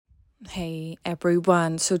Hey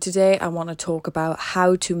everyone, so today I want to talk about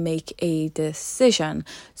how to make a decision.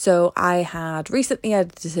 So I had recently had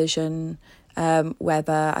a decision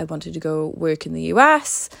whether I wanted to go work in the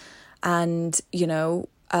US, and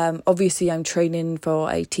obviously I'm training for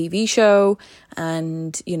a TV show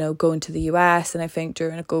and going to the US, and I think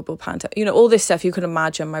during a global pandemic, all this stuff you can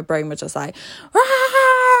imagine, my brain was just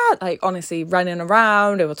like honestly running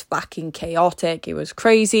around. It was fucking chaotic. It was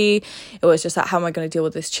crazy. It was just like, how am I going to deal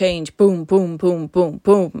with this change? Boom, boom, boom, boom,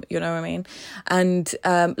 boom. You know what I mean? And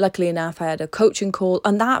luckily enough, I had a coaching call,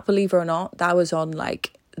 and that, believe it or not, that was on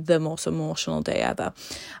like the most emotional day ever.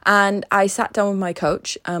 And I sat down with my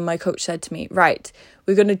coach, and my coach said to me, right,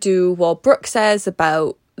 we're going to do what Brooke says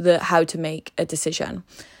about how to make a decision.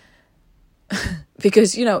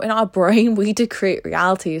 Because, in our brain, we do create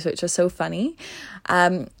realities, which are so funny.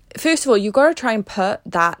 First of all, you've got to try and put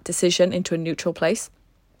that decision into a neutral place.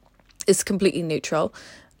 It's completely neutral.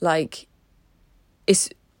 Like, it's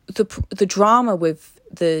the drama with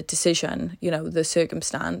the decision, the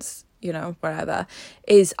circumstance, whatever,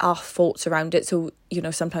 is our thoughts around it. So,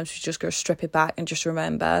 sometimes we just go strip it back and just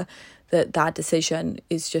remember that decision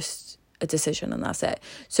is just a decision, and that's it.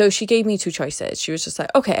 So she gave me two choices. She was just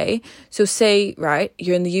like, okay, so say, right,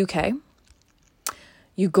 you're in the UK,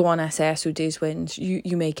 you go on SAS with Days Wins,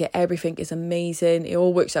 you make it, everything is amazing, it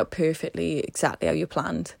all works out perfectly, exactly how you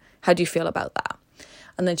planned. How do you feel about that?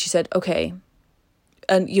 And then she said, okay.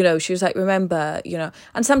 And, she was like, remember,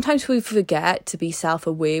 and sometimes we forget to be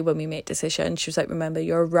self-aware when we make decisions. She was like, remember,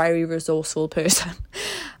 you're a very resourceful person.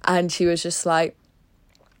 And she was just like,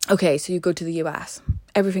 okay, so you go to the US,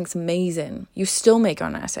 everything's amazing, you still make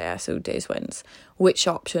on SAS or Days Wins. Which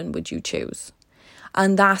option would you choose?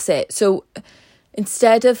 And that's it. So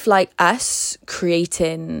instead of like us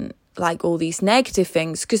creating like all these negative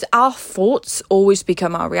things, because our thoughts always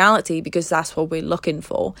become our reality, because that's what we're looking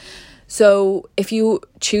for. So if you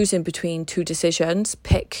choosing between two decisions,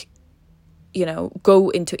 pick, go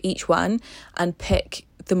into each one and pick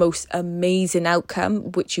the most amazing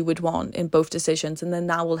outcome which you would want in both decisions, and then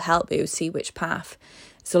that will help you see which path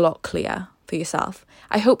is a lot clearer for yourself.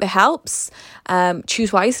 I hope it helps.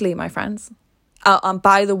 Choose wisely, my friends. And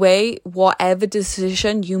by the way, whatever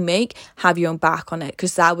decision you make, have your own back on it,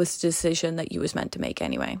 because that was the decision that you was meant to make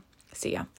anyway. See ya.